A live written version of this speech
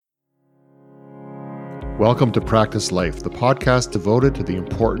Welcome to Practice Life, the podcast devoted to the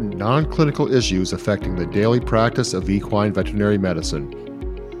important non-clinical issues affecting the daily practice of equine veterinary medicine.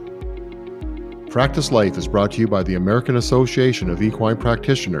 Practice Life is brought to you by the American Association of Equine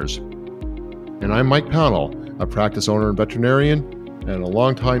Practitioners. And I'm Mike Powell, a practice owner and veterinarian, and a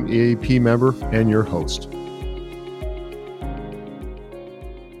longtime EAP member and your host.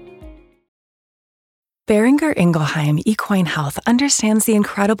 Boehringer Ingelheim Equine Health understands the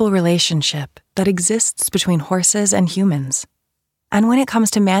incredible relationship that exists between horses and humans. And when it comes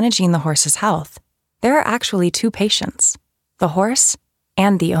to managing the horse's health, there are actually two patients, the horse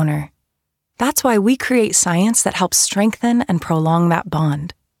and the owner. That's why we create science that helps strengthen and prolong that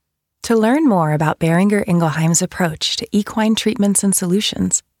bond. To learn more about Boehringer Ingelheim's approach to equine treatments and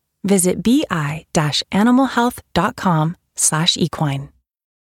solutions, visit bi-animalhealth.com/equine.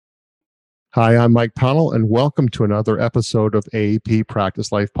 Hi, I'm Mike Powell, and welcome to another episode of AAP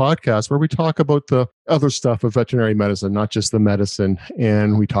Practice Life Podcast, where we talk about the other stuff of veterinary medicine, not just the medicine,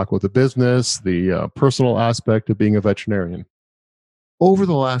 and we talk about the business, the personal aspect of being a veterinarian. Over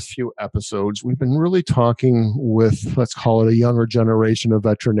the last few episodes, we've been really talking with, let's call it a younger generation of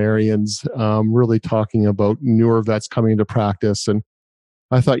veterinarians, really talking about newer vets coming into practice. And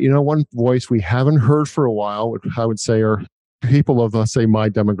I thought, one voice we haven't heard for a while, which I would say are people of, let's say, my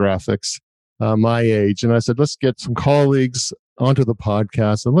demographics, my age. And I said, let's get some colleagues onto the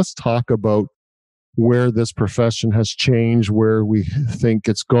podcast and let's talk about where this profession has changed, where we think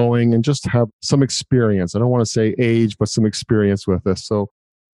it's going, and just have some experience. I don't want to say age, but some experience with this. So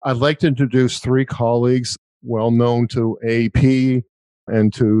I'd like to introduce three colleagues well known to AP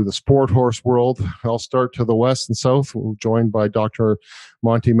and to the sport horse world. I'll start to the west and south. We're joined by Dr.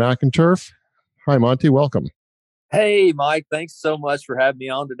 Monty McInturf. Hi, Monty. Welcome. Hey, Mike, thanks so much for having me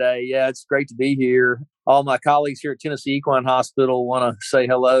on today. Yeah, it's great to be here. All my colleagues here at Tennessee Equine Hospital want to say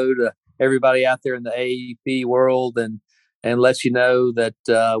hello to everybody out there in the AEP world and let you know that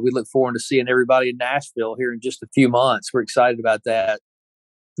we look forward to seeing everybody in Nashville here in just a few months. We're excited about that.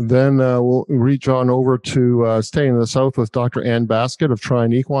 Then we'll reach on over to staying in the south with Dr. Ann Baskett of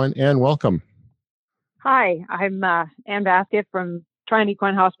Tryon Equine. Ann, welcome. Hi, I'm Ann Baskett from Tryon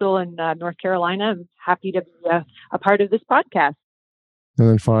Equine Hospital in North Carolina. I'm happy to be a part of this podcast. And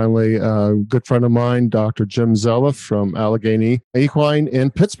then finally, a good friend of mine, Dr. Jim Zelliff from Allegheny Equine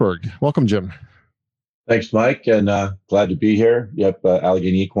in Pittsburgh. Welcome, Jim. Thanks, Mike, and glad to be here. Yep,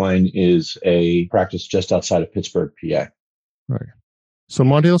 Allegheny Equine is a practice just outside of Pittsburgh, PA. Right. So,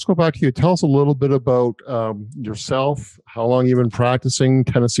 Monty, let's go back to you. Tell us a little bit about yourself, how long you've been practicing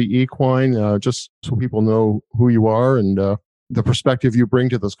Tennessee Equine, just so people know who you are and the perspective you bring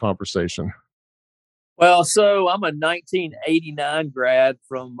to this conversation. Well, so I'm a 1989 grad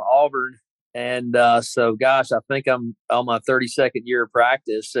from Auburn. And so, gosh, I think I'm on my 32nd year of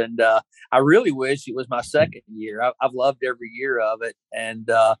practice. And I really wish it was my second year. I've loved every year of it. And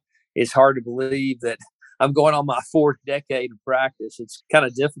it's hard to believe that I'm going on my fourth decade of practice. It's kind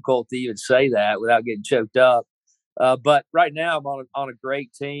of difficult to even say that without getting choked up. But right now I'm on a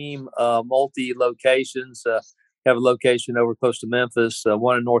great team, multi-locations. Have a location over close to Memphis,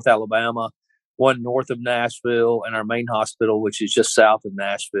 one in North Alabama, one north of Nashville, and our main hospital, which is just south of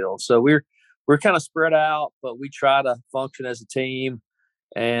Nashville. So we're kind of spread out, but we try to function as a team,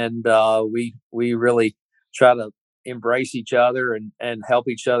 and we really try to embrace each other and help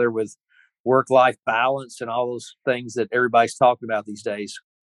each other with work-life balance and all those things that everybody's talking about these days.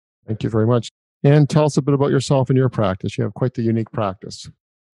 Thank you very much. And tell us a bit about yourself and your practice. You have quite the unique practice.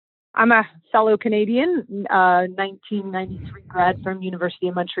 I'm a fellow Canadian, 1993 grad from University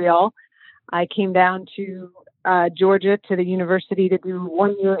of Montreal. I came down to Georgia to the university to do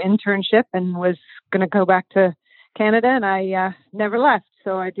 1-year internship and was going to go back to Canada, and I never left.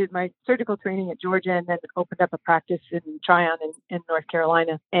 So I did my surgical training at Georgia and then opened up a practice in Tryon in North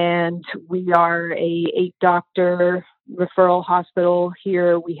Carolina. And we are a 8-doctor referral hospital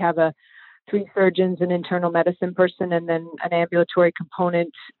here. We have 3 surgeons, an internal medicine person, and then an ambulatory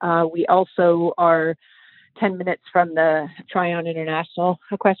component. We also are 10 minutes from the Tryon International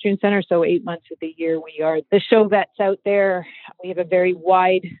Equestrian Center. So 8 months of the year, we are the show vets out there. We have a very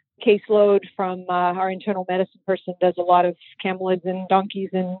wide caseload from our internal medicine person does a lot of camelids and donkeys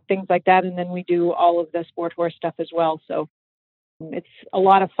and things like that. And then we do all of the sport horse stuff as well. So it's a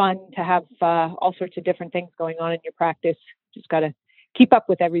lot of fun to have all sorts of different things going on in your practice. Just got to keep up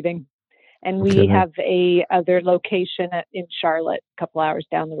with everything. And we have a other location in Charlotte, a couple hours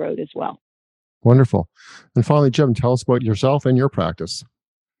down the road as well. Wonderful. And finally, Jim, tell us about yourself and your practice.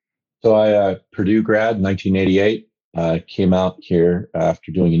 So I Purdue grad, 1988, came out here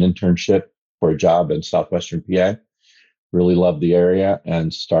after doing an internship for a job in Southwestern PA. really loved the area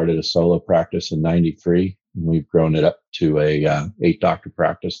and started a solo practice in 93. We've grown it up to a 8 doctor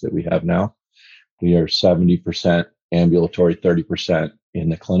practice that we have now. We are 70% ambulatory, 30% in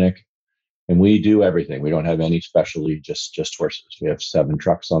the clinic. And we do everything. We don't have any specialty, just horses. We have 7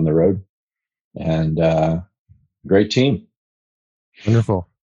 trucks on the road and great team. Wonderful.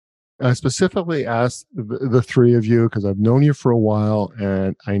 I specifically asked the three of you because I've known you for a while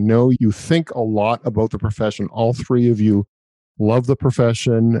and I know you think a lot about the profession. All three of you love the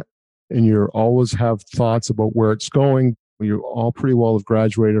profession and you always have thoughts about where it's going. You all pretty well have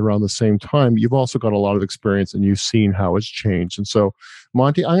graduated around the same time. You've also got a lot of experience and you've seen how it's changed. And so,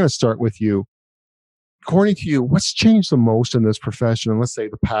 Monty, I'm going to start with you. According to you, what's changed the most in this profession in, let's say,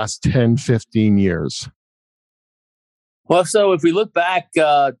 the past 10, 15 years? Well, so if we look back,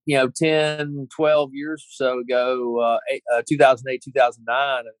 10, 12 years or so ago, 2008,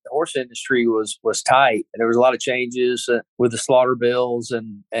 2009, the horse industry was tight. And there was a lot of changes with the slaughter bills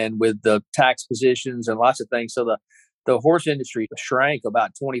and with the tax positions and lots of things. So the horse industry shrank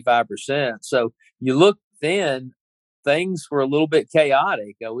about 25%. So you look then, things were a little bit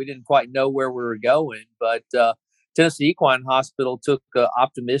chaotic. We didn't quite know where we were going, but Tennessee Equine Hospital took an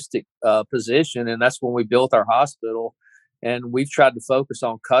optimistic position, and that's when we built our hospital. And we've tried to focus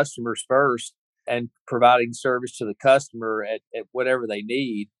on customers first and providing service to the customer at whatever they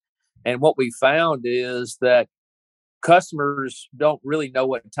need. And what we found is that customers don't really know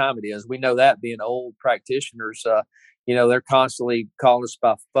what time it is. We know that being old practitioners, they're constantly calling us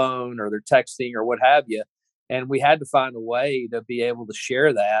by phone or they're texting or what have you. And we had to find a way to be able to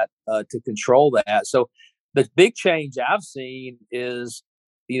share that, to control that. So the big change I've seen is,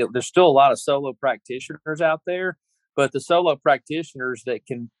 there's still a lot of solo practitioners out there, but the solo practitioners that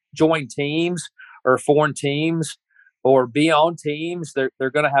can join teams or form teams or be on teams,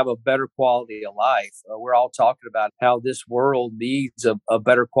 they're going to have a better quality of life. We're all talking about how this world needs a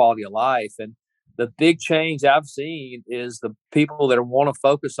better quality of life. And the big change I've seen is the people that want to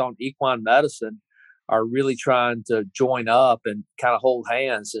focus on equine medicine are really trying to join up and kind of hold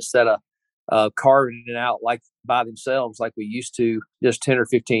hands instead of carving it out like by themselves like we used to just 10 or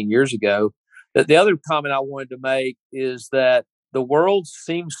 15 years ago. The other comment I wanted to make is that the world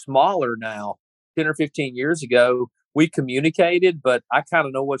seems smaller now. 10 or 15 years ago, we communicated, but I kind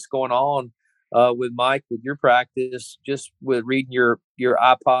of know what's going on with Mike, with your practice, just with reading your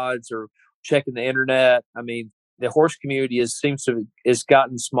iPods or checking the internet. I mean, the horse community has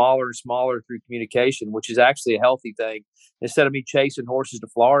gotten smaller and smaller through communication, which is actually a healthy thing. Instead of me chasing horses to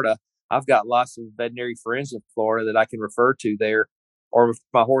Florida, I've got lots of veterinary friends in Florida that I can refer to there. Or if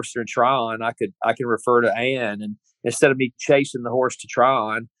my horse are in Tryon, I can refer to Ann. And instead of me chasing the horse to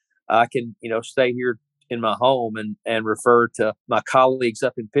Tryon, I can, stay here in my home and refer to my colleagues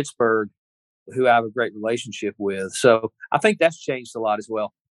up in Pittsburgh who I have a great relationship with. So I think that's changed a lot as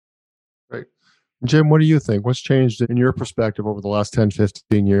well. Right. Jim, what do you think? What's changed in your perspective over the last 10,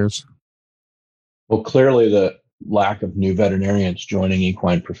 15 years? Well, clearly the lack of new veterinarians joining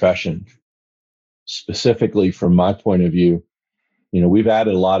equine profession. Specifically from my point of view, we've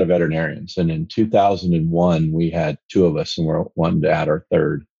added a lot of veterinarians. And in 2001, we had 2 of us and we're wanting to add our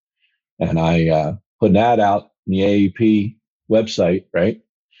 3rd. And I put an ad out in the AEP website, right?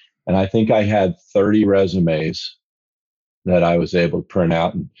 And I think I had 30 resumes that I was able to print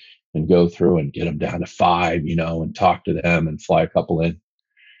out and go through and get them down to 5, and talk to them and fly a couple in.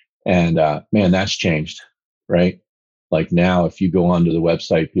 And man, that's changed, right? Like now, if you go onto the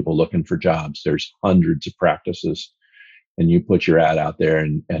website, people looking for jobs, there's hundreds of practices. And you put your ad out there,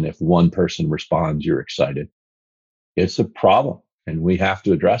 and if one person responds, you're excited. It's a problem, and we have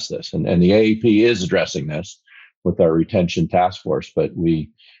to address this. And the AEP is addressing this with our retention task force, but we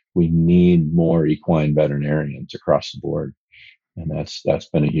need more equine veterinarians across the board. And that's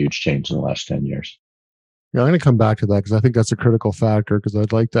been a huge change in the last 10 years. Yeah, I'm going to come back to that because I think that's a critical factor, because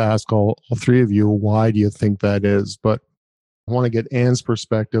I'd like to ask all three of you, why do you think that is? But I want to get Ann's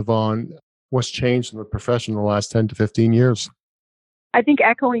perspective on what's changed in the profession in the last 10 to 15 years. I think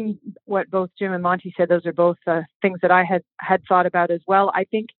echoing what both Jim and Monty said, those are both things that I had thought about as well. I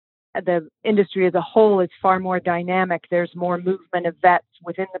think the industry as a whole is far more dynamic. There's more movement of vets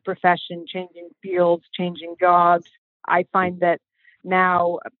within the profession, changing fields, changing jobs. I find that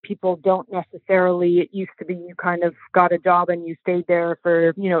now people don't necessarily, it used to be you kind of got a job and you stayed there for,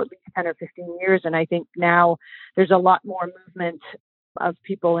 at least 10 or 15 years. And I think now there's a lot more movement of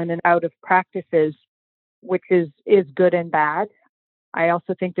people in and out of practices, which is good and bad. I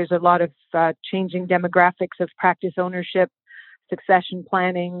also think there's a lot of changing demographics of practice ownership, succession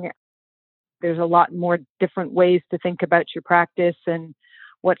planning. There's a lot more different ways to think about your practice and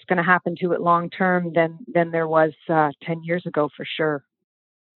what's going to happen to it long term than there was 10 years ago, for sure.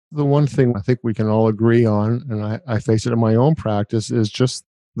 The one thing I think we can all agree on, and I face it in my own practice, is just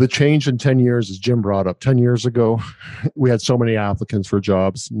the change in 10 years, as Jim brought up. 10 years ago, we had so many applicants for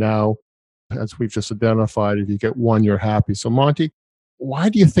jobs. Now, as we've just identified, if you get one, you're happy. So, Monty, why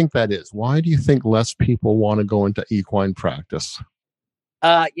do you think that is? Why do you think less people want to go into equine practice?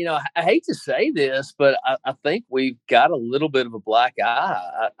 I hate to say this, but I think we've got a little bit of a black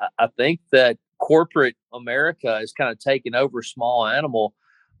eye. I think that corporate America is kind of taking over small animal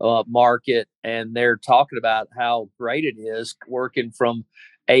market, and they're talking about how great it is working from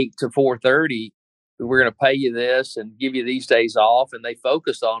 8 to 4:30. We're going to pay you this and give you these days off, and they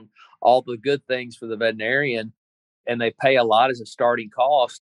focus on all the good things for the veterinarian, and they pay a lot as a starting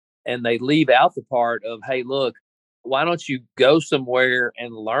cost, and they leave out the part of, hey, look, why don't you go somewhere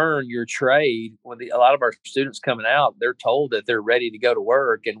and learn your trade? A lot of our students coming out, they're told that they're ready to go to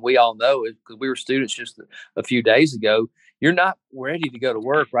work. And we all know it because we were students just a few days ago. You're not ready to go to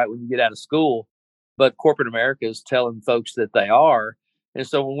work right when you get out of school, but corporate America is telling folks that they are. And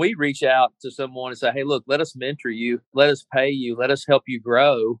so when we reach out to someone and say, hey, look, let us mentor you, let us pay you, let us help you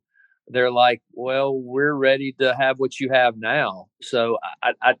grow, they're like, well, we're ready to have what you have now. So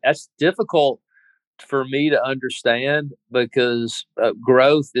that's difficult for me to understand because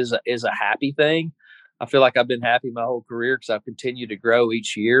growth is a happy thing. I feel like I've been happy my whole career because I've continued to grow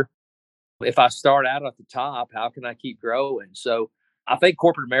each year. If I start out at the top, how can I keep growing? So I think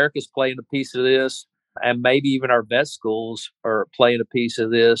corporate America is playing a piece of this, and maybe even our vet schools are playing a piece of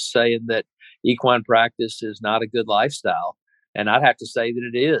this, saying that equine practice is not a good lifestyle. And I'd have to say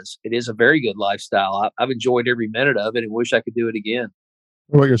that it is. It is a very good lifestyle. I've enjoyed every minute of it and wish I could do it again.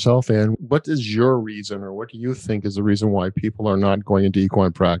 What about yourself, Anne? What is your reason, or what do you think is the reason why people are not going into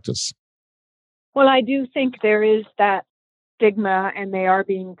equine practice? Well, I do think there is that stigma, and they are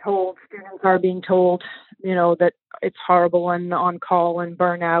being told, students are being told, that it's horrible and on call and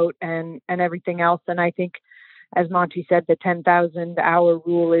burnout and everything else. And I think, as Monty said, the 10,000 hour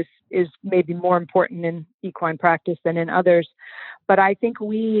rule is maybe more important in equine practice than in others. But I think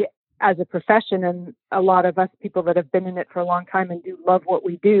we, as a profession, and a lot of us people that have been in it for a long time and do love what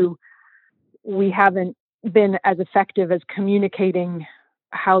we do, we haven't been as effective as communicating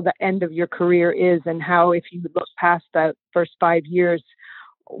how the end of your career is, and how, if you look past the first 5 years,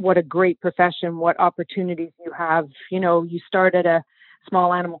 what a great profession, what opportunities you have. You start at a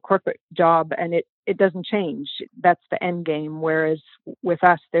small animal corporate job and it doesn't change. That's the end game. Whereas with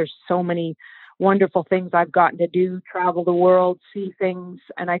us, there's so many wonderful things I've gotten to do, travel the world, see things.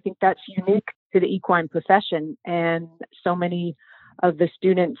 And I think that's unique to the equine profession. And so many of the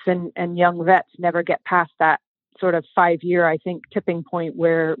students and young vets never get past that sort of 5 year, I think, tipping point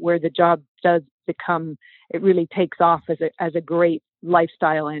where the job does become, it really takes off as a great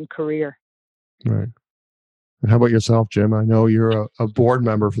lifestyle and career. Right. And how about yourself, Jim? I know you're a board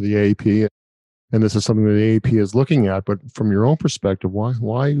member for the AAP, and this is something that the AAP is looking at, but from your own perspective,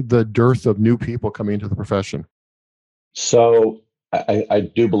 why the dearth of new people coming into the profession? So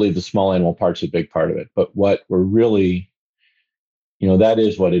I do believe the small animal part's a big part of it, but what we're really, that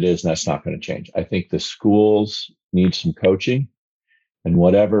is what it is, and that's not going to change. I think the schools need some coaching, and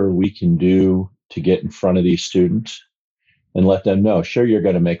whatever we can do to get in front of these students and let them know, sure, you're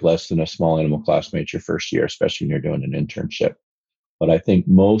going to make less than a small animal classmate your first year, especially when you're doing an internship. But I think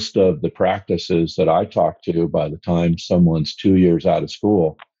most of the practices that I talk to, by the time someone's 2 years out of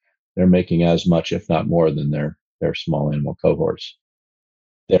school, they're making as much, if not more, than their small animal cohorts.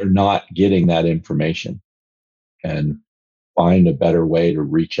 They're not getting that information, and find a better way to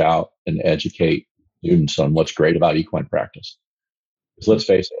reach out and educate students on what's great about equine practice. Because let's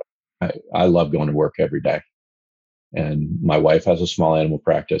face it, I love going to work every day. And my wife has a small animal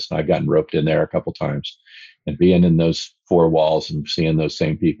practice, and I've gotten roped in there a couple times. And being in those four walls and seeing those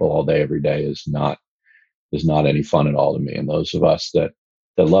same people all day, every day is not any fun at all to me. And those of us that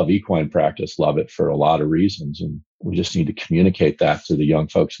love equine practice love it for a lot of reasons. And we just need to communicate that to the young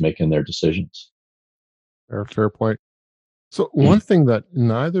folks making their decisions. Fair point. So one thing that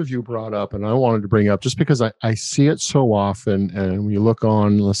neither of you brought up, and I wanted to bring up, just because I see it so often, and when you look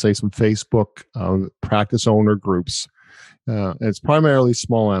on, let's say, some Facebook practice owner groups, it's primarily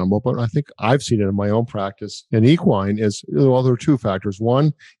small animal, but I think I've seen it in my own practice in equine is, well, there are two factors.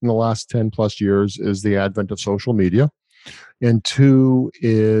 One, in the last 10 plus years, is the advent of social media. And two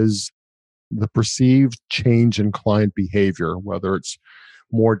is the perceived change in client behavior, whether it's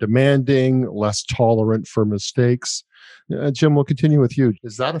more demanding, less tolerant for mistakes. Jim, we'll continue with you.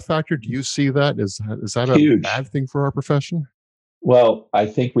 Is that a factor? Do you see that? Is that a Huge. bad thing for our profession? Well, I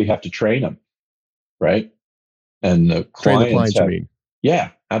think we have to train them, right? And the Train the clients clients, you mean?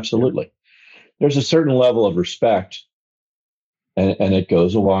 Yeah, absolutely. There's a certain level of respect, and it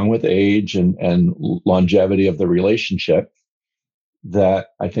goes along with age and longevity of the relationship, that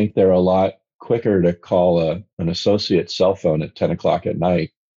I think they're a lot quicker to call an associate's cell phone at 10 o'clock at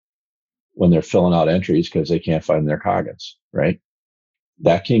night when they're filling out entries because they can't find their Coggins, right?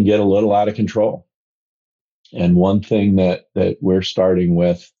 That can get a little out of control. And one thing that we're starting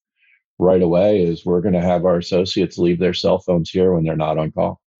with right away is we're going to have our associates leave their cell phones here when they're not on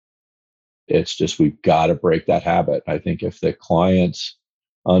call. It's just, we've got to break that habit. I think if the clients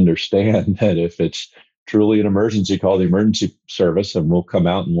understand that if it's truly an emergency, call the emergency service and we'll come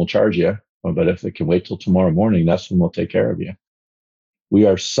out and we'll charge you. But if it can wait till tomorrow morning, that's when we'll take care of you. We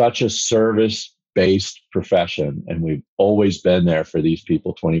are such a service-based profession, and we've always been there for these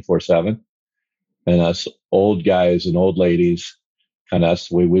people 24/7. And us old guys and old ladies, kind of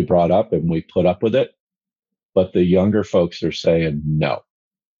us, we brought up and we put up with it. But the younger folks are saying, no,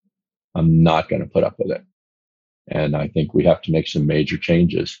 I'm not going to put up with it. And I think we have to make some major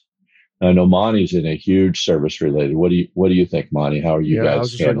changes. I know Monty's in a huge service related. What do you think, Monty? How are you I was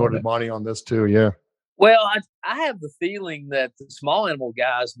guys just going to go handling to it? Monty on this too. Yeah. Well, I have the feeling that the small animal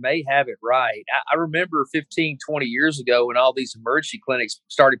guys may have it right. I remember 15, 20 years ago when all these emergency clinics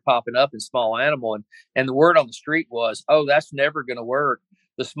started popping up in small animal, and the word on the street was, oh, that's never going to work.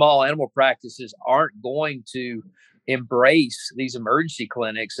 The small animal practices aren't going to embrace these emergency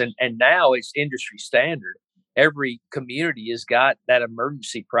clinics. And now it's industry standard. Every community has got that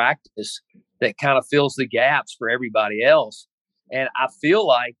emergency practice that kind of fills the gaps for everybody else. And I feel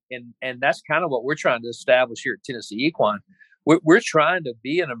like, and that's kind of what we're trying to establish here at Tennessee Equine. We're trying to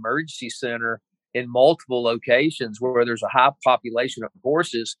be an emergency center in multiple locations where there's a high population of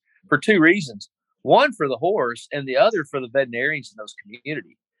horses for two reasons. One, for the horse, and the other for the veterinarians in those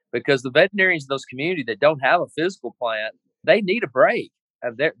communities. Because the veterinarians in those communities that don't have a physical plant, they need a break.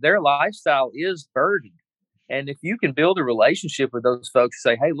 Their lifestyle is burdened. And if you can build a relationship with those folks,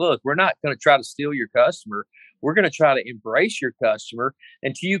 say, hey, look, we're not going to try to steal your customer. We're going to try to embrace your customer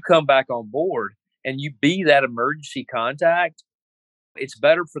until you come back on board and you be that emergency contact. It's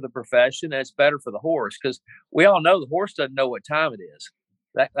better for the profession and it's better for the horse, because we all know the horse doesn't know what time it is.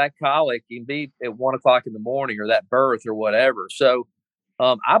 That colic can be at 1 o'clock in the morning, or that birth or whatever. So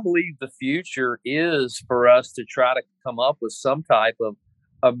I believe the future is for us to try to come up with some type of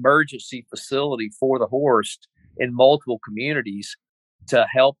emergency facility for the horse in multiple communities to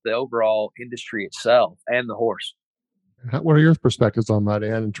help the overall industry itself and the horse. What are your perspectives on that,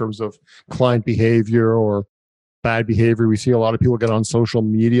 Ann, in terms of client behavior or bad behavior? We see a lot of people get on social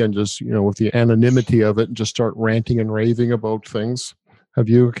media and just, with the anonymity of it, and just start ranting and raving about things. Have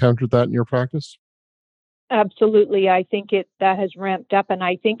you encountered that in your practice? Absolutely. I think that has ramped up, and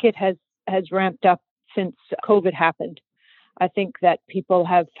I think it has ramped up since COVID happened. I think that people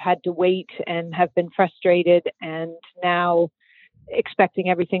have had to wait and have been frustrated, and now expecting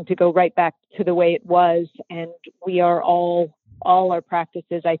everything to go right back to the way it was. And we are all our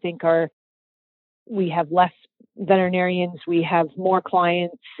practices, I think, we have less veterinarians, we have more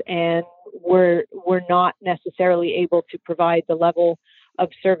clients, and we're not necessarily able to provide the level of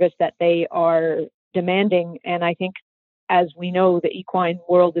service that they are demanding. And I think, as we know, the equine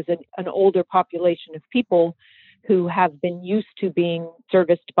world is an older population of people who have been used to being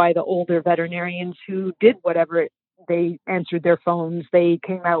serviced by the older veterinarians who did whatever they answered their phones. They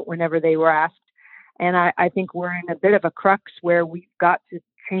came out whenever they were asked. And I think we're in a bit of a crux where we've got to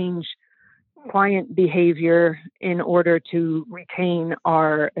change client behavior in order to retain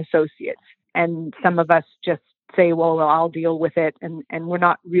our associates. And some of us just say, well, I'll deal with it. And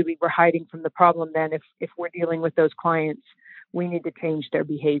we're hiding from the problem then. If we're dealing with those clients, we need to change their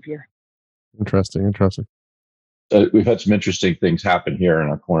behavior. Interesting. We've had some interesting things happen here in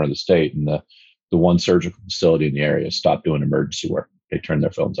our corner of the state, and the one surgical facility in the area stopped doing emergency work. They turned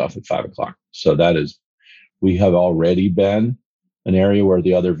their phones off at 5 o'clock. So we have already been an area where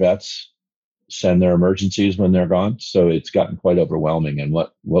the other vets send their emergencies when they're gone. So it's gotten quite overwhelming. And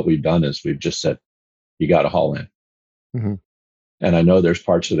what we've done is we've just said, you got to haul in. Mm-hmm. And I know there's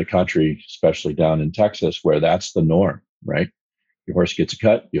parts of the country, especially down in Texas, where that's the norm, right? Your horse gets a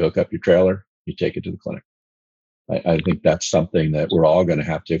cut, you hook up your trailer, you take it to the clinic. I think that's something that we're all going to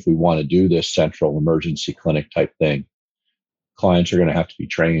have to, if we want to do this central emergency clinic type thing, clients are going to have to be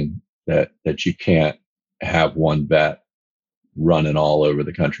trained that you can't have one vet running all over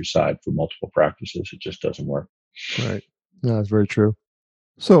the countryside for multiple practices. It just doesn't work. Right. Yeah, that's very true.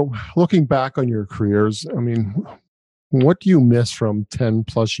 So looking back on your careers, I mean, what do you miss from 10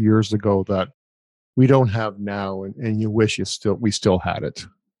 plus years ago that we don't have now, and you wish we still had it?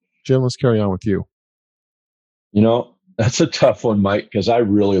 Jim, let's carry on with you. That's a tough one, Mike, because I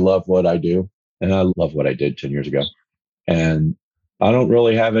really love what I do, and I love what I did 10 years ago. And I don't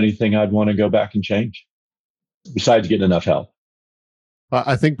really have anything I'd want to go back and change besides getting enough help.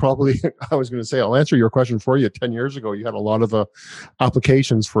 I think probably I was going to say, I'll answer your question for you. 10 years ago, you had a lot of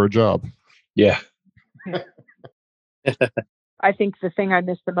applications for a job. Yeah. I think the thing I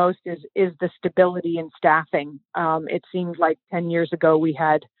miss the most is the stability in staffing. It seems like 10 years ago we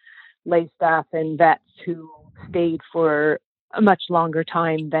had lay staff and vets who stayed for a much longer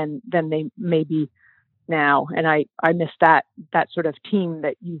time than they may be now. And I miss that sort of team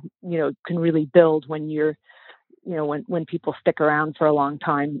that you can really build when you're, when people stick around for a long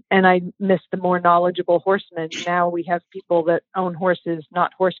time. And I miss the more knowledgeable horsemen. Now we have people that own horses,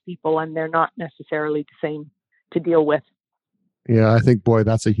 not horse people, and they're not necessarily the same to deal with. Yeah, I think, boy,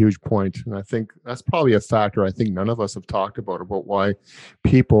 that's a huge point. And I think that's probably a factor I think none of us have talked about why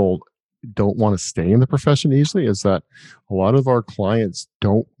people don't want to stay in the profession easily, is that a lot of our clients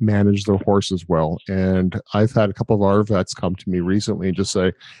don't manage their horses well. And I've had a couple of our vets come to me recently and just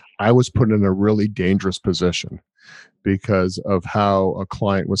say, I was put in a really dangerous position because of how a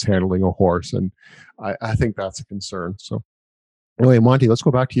client was handling a horse. And I think that's a concern. So anyway, Monty, let's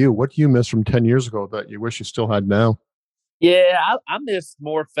go back to you. What do you miss from 10 years ago that you wish you still had now? Yeah, I miss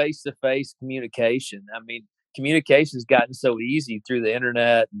more face-to-face communication. I mean, communication's gotten so easy through the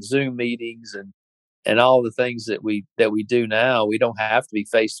internet and Zoom meetings and all the things that we do now. We don't have to be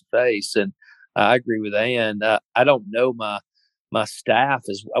face-to-face. And I agree with Ann. I don't know my staff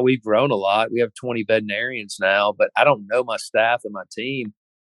is. We've grown a lot. We have 20 veterinarians now, but I don't know my staff and my team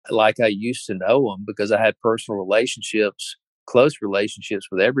like I used to know them because I had personal relationships, close relationships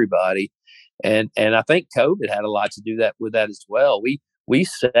with everybody. And I think COVID had a lot to do with that as well. We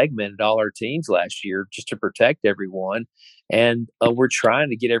segmented all our teams last year just to protect everyone, and we're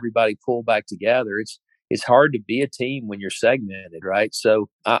trying to get everybody pulled back together. It's hard to be a team when you're segmented, right? So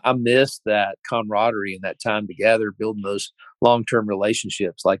I miss that camaraderie and that time together, building those long-term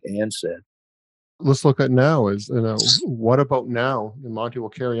relationships, like Ann said. Let's look at now. What about now? And Monty, will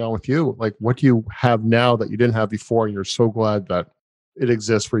carry on with you. Like, what do you have now that you didn't have before, and you're so glad that it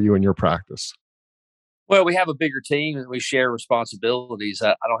exists for you in your practice? Well, we have a bigger team and we share responsibilities.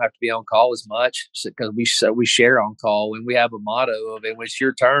 I don't have to be on call as much because we share on call, and we have a motto of, when it's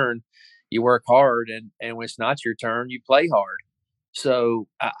your turn, you work hard, and when it's not your turn, you play hard. So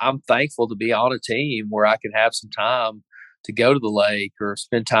I'm thankful to be on a team where I can have some time to go to the lake or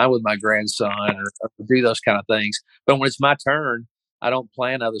spend time with my grandson or do those kind of things. But when it's my turn, I don't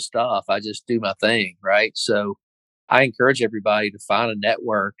plan other stuff. I just do my thing, right? So I encourage everybody to find a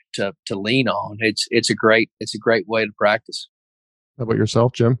network to lean on. It's a great way to practice. How about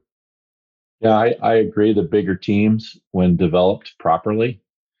yourself, Jim? Yeah, I agree. The bigger teams, when developed properly,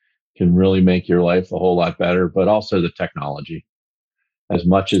 can really make your life a whole lot better. But also the technology, as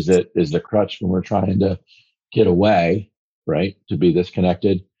much as it is the crutch when we're trying to get away, right, to be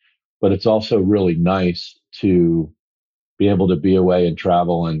disconnected. But it's also really nice to be able to be away and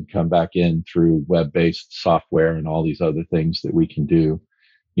travel and come back in through web-based software and all these other things that we can do.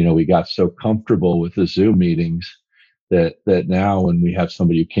 We got so comfortable with the Zoom meetings that now when we have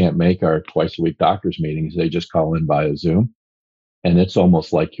somebody who can't make our twice a week doctor's meetings, they just call in via Zoom. And it's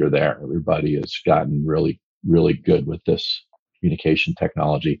almost like you're there. Everybody has gotten really, really good with this communication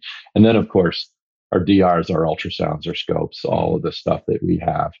technology. And then, of course, our DRs, our ultrasounds, our scopes, all of the stuff that we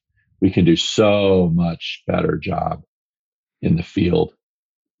have, we can do so much better job in the field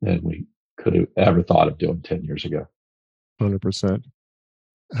than we could have ever thought of doing 10 years ago. 100%.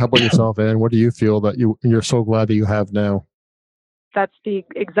 How about yourself, Ann? What do you feel that you're so glad that you have now? That's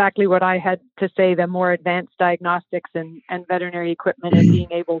exactly what I had to say. The more advanced diagnostics and veterinary equipment and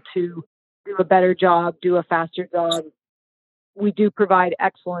being able to do a better job, do a faster job. We do provide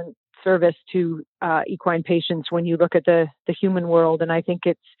excellent service to equine patients when you look at the human world. And I think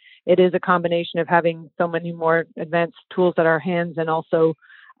it is a combination of having so many more advanced tools at our hands and also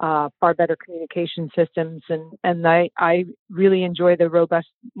far better communication systems. And I really enjoy the robust,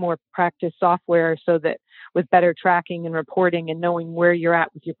 more practice software, so that with better tracking and reporting and knowing where you're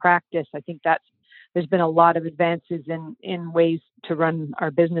at with your practice, I think there's been a lot of advances in ways to run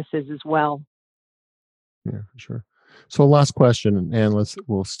our businesses as well. Yeah, for sure. So last question, and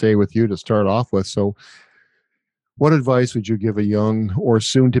we'll stay with you to start off with. So what advice would you give a young or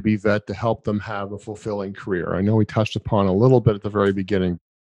soon to be vet to help them have a fulfilling career? I know we touched upon a little bit at the very beginning.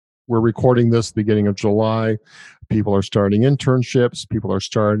 We're recording this beginning of July. People are starting internships. People are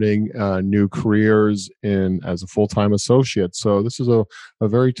starting new careers as a full-time associate. So this is a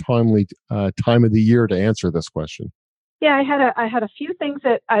very timely time of the year to answer this question. Yeah, I had a few things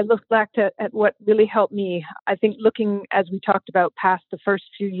that I looked back at what really helped me. I think looking, as we talked about, past the first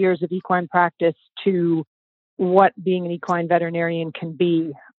few years of equine practice to what being an equine veterinarian can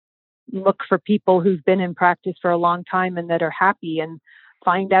be. Look for people who've been in practice for a long time and that are happy, and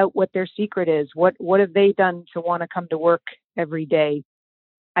find out what their secret is. What have they done to want to come to work every day?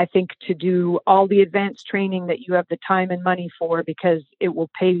 I think to do all the advanced training that you have the time and money for, because it will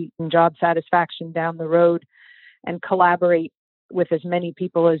pay in job satisfaction down the road, and collaborate with as many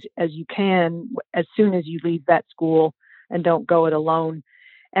people as you can as soon as you leave vet school, and don't go it alone.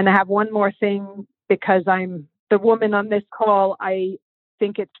 And I have one more thing, because I'm the woman on this call. I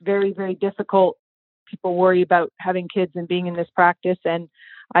think it's very, very difficult. People worry about having kids and being in this practice. And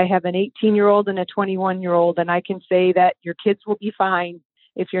I have an 18-year-old and a 21-year-old, and I can say that your kids will be fine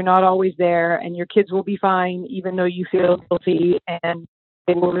if you're not always there, and your kids will be fine even though you feel guilty, and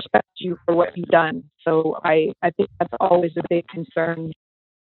they will respect you for what you've done. So I think that's always a big concern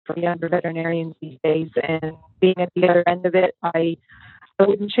for younger veterinarians these days. And being at the other end of it, I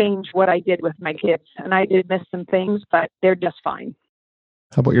wouldn't change what I did with my kids. And I did miss some things, but they're just fine.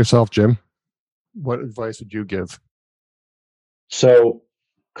 How about yourself, Jim? What advice would you give? So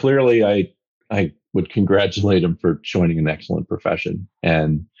clearly, I would congratulate him for joining an excellent profession,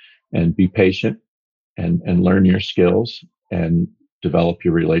 and be patient, and learn your skills, and develop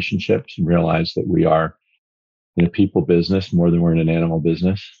your relationships, and realize that we are in a people business more than we're in an animal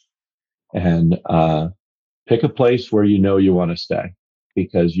business. And pick a place where you want to stay,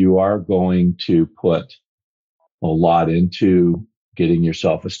 because you are going to put a lot into getting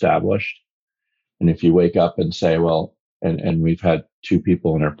yourself established. And if you wake up and say, well, and we've had two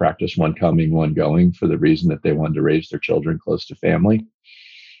people in our practice, one coming, one going, for the reason that they wanted to raise their children close to family.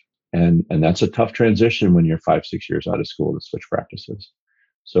 And that's a tough transition when you're 5-6 years out of school to switch practices.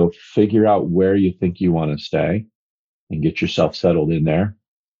 So figure out where you think you want to stay and get yourself settled in there.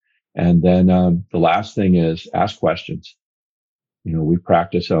 And then the last thing is ask questions. We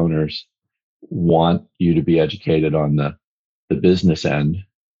practice owners want you to be educated on the business end.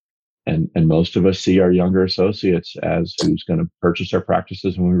 And most of us see our younger associates as who's going to purchase our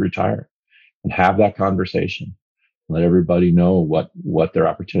practices when we retire, and have that conversation. Let everybody know what their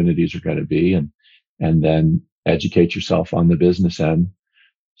opportunities are going to be, and then educate yourself on the business end,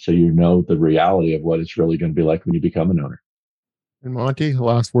 so you know the reality of what it's really going to be like when you become an owner. And Monty, the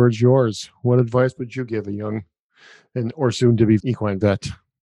last word's yours. What advice would you give a young or soon to be equine vet?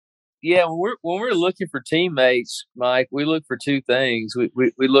 Yeah, when we're looking for teammates, Mike, we look for two things.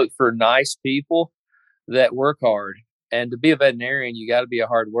 We look for nice people that work hard. And to be a veterinarian, you got to be a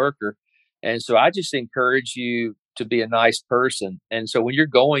hard worker. And so I just encourage you to be a nice person. And so when you're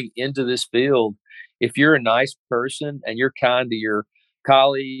going into this field, if you're a nice person and you're kind to your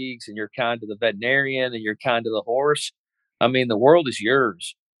colleagues, and you're kind to the veterinarian, and you're kind to the horse, I mean, the world is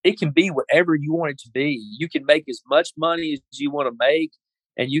yours. It can be whatever you want it to be. You can make as much money as you want to make,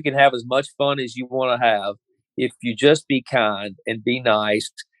 and you can have as much fun as you want to have if you just be kind and be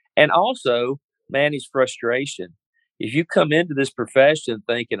nice, and also manage frustration. If you come into this profession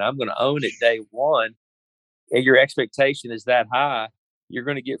thinking I'm going to own it day one, and your expectation is that high, you're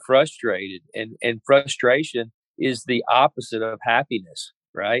going to get frustrated. And frustration is the opposite of happiness,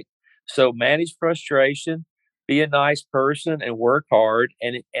 right? So manage frustration, be a nice person, and work hard.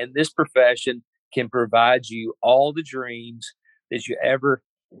 And this profession can provide you all the dreams that you ever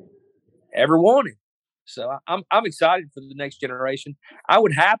wanted. So I'm excited for the next generation. I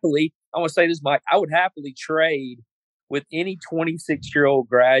want to say this, Mike, I would happily trade with any 26-year-old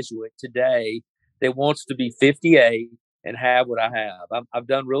graduate today that wants to be 58 and have what I have. I've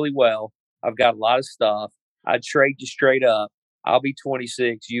done really well. I've got a lot of stuff. I'd trade you straight up. I'll be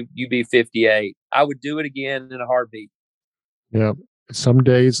 26. You be 58. I would do it again in a heartbeat. Yeah. Some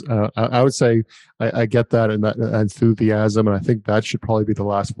days, I would say I get that, and that enthusiasm, and I think that should probably be the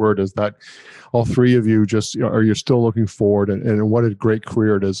last word. Is that all three of you just you're still looking forward, and what a great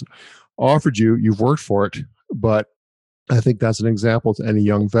career it is offered you. You've worked for it, but I think that's an example to any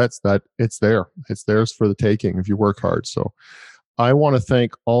young vets that it's theirs for the taking if you work hard. So I want to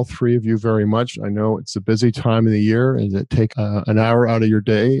thank all three of you very much. I know it's a busy time of the year, and to take an hour out of your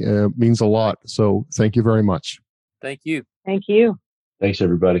day means a lot. So thank you very much. Thank you. Thank you. Thanks,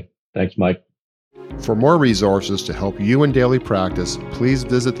 everybody. Thanks, Mike. For more resources to help you in daily practice, please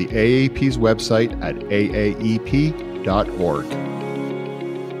visit the AAP's website at aaep.org.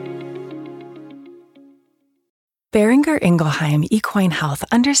 Boehringer Ingelheim Equine Health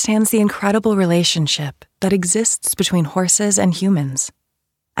understands the incredible relationship that exists between horses and humans.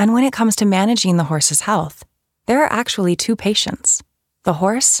 And when it comes to managing the horse's health, there are actually two patients, the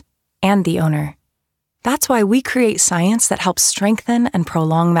horse and the owner. That's why we create science that helps strengthen and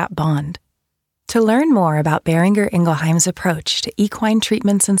prolong that bond. To learn more about Boehringer Ingelheim's approach to equine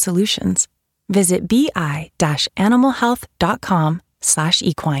treatments and solutions, visit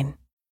bi-animalhealth.com/equine.